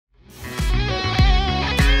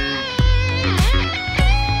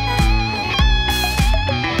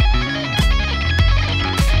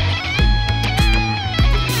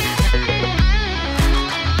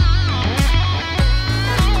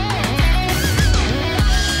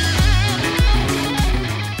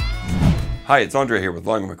Hi, it's André here with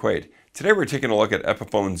Long & McQuaid. Today we're taking a look at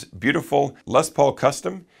Epiphone's beautiful Les Paul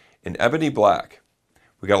Custom in Ebony Black.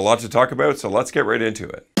 We got a lot to talk about, so let's get right into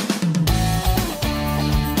it.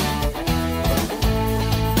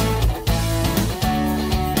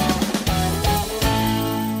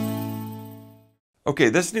 Okay,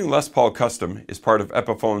 this new Les Paul Custom is part of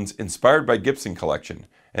Epiphone's Inspired by Gibson Collection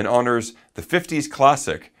and honors the 50s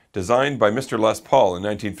classic designed by Mr. Les Paul in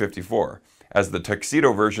 1954 as the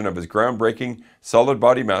tuxedo version of his groundbreaking solid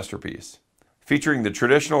body masterpiece. Featuring the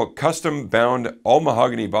traditional custom-bound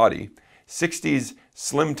all-mahogany body, 60s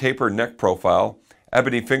slim taper neck profile,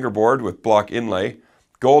 ebony fingerboard with block inlay,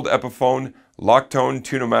 gold Epiphone lock-tone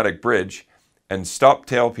two-pneumatic bridge, and stop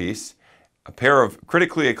tailpiece, a pair of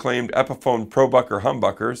critically acclaimed Epiphone ProBucker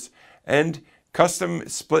humbuckers, and custom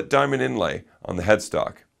split diamond inlay on the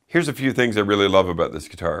headstock. Here's a few things I really love about this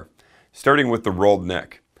guitar. Starting with the rolled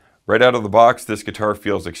neck. Right out of the box, this guitar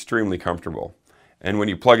feels extremely comfortable. And when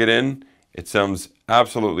you plug it in, it sounds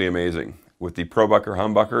absolutely amazing, with the ProBucker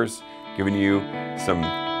humbuckers giving you some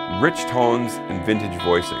rich tones and vintage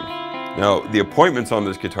voicing. Now, the appointments on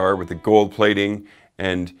this guitar with the gold plating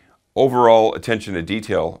and overall attention to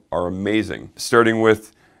detail are amazing, starting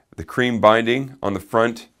with the cream binding on the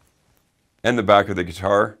front and the back of the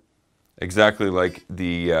guitar, exactly like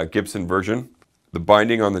the Gibson version, the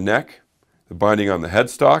binding on the neck, the binding on the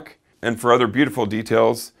headstock, and for other beautiful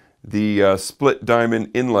details, the split diamond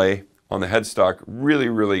inlay on the headstock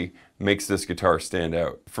really makes this guitar stand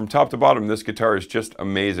out. From top to bottom, this guitar is just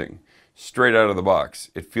amazing. Straight out of the box.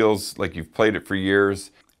 It feels like you've played it for years,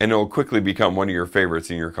 and it'll quickly become one of your favorites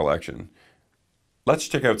in your collection. Let's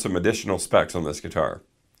check out some additional specs on this guitar.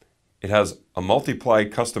 It has a multi-ply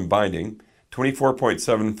custom binding,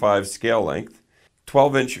 24.75 scale length,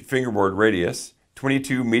 12-inch fingerboard radius,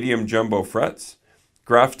 22 medium jumbo frets,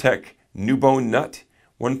 Graphtec new bone nut,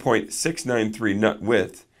 1.693 nut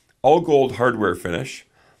width, all gold hardware finish,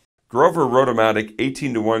 Grover Rotomatic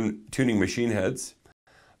 18:1 tuning machine heads,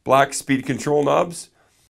 black speed control knobs,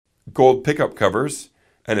 gold pickup covers,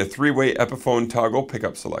 and a 3-way Epiphone toggle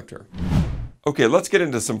pickup selector. Okay, let's get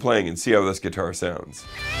into some playing and see how this guitar sounds.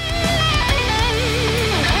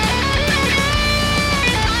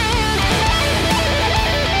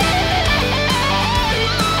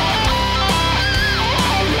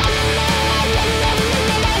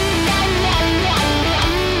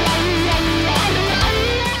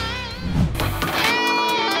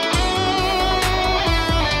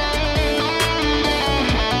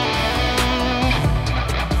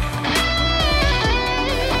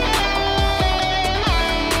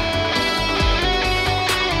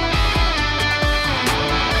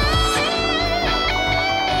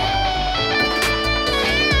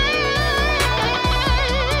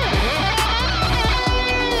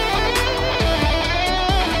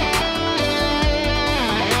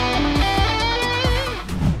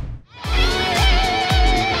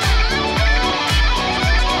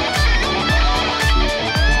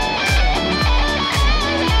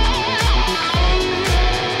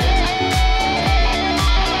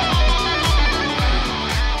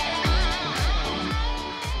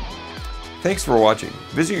 Thanks for watching.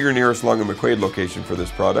 Visit your nearest Long & McQuaid location for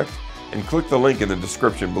this product and click the link in the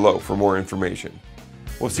description below for more information.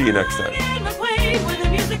 We'll see you next time.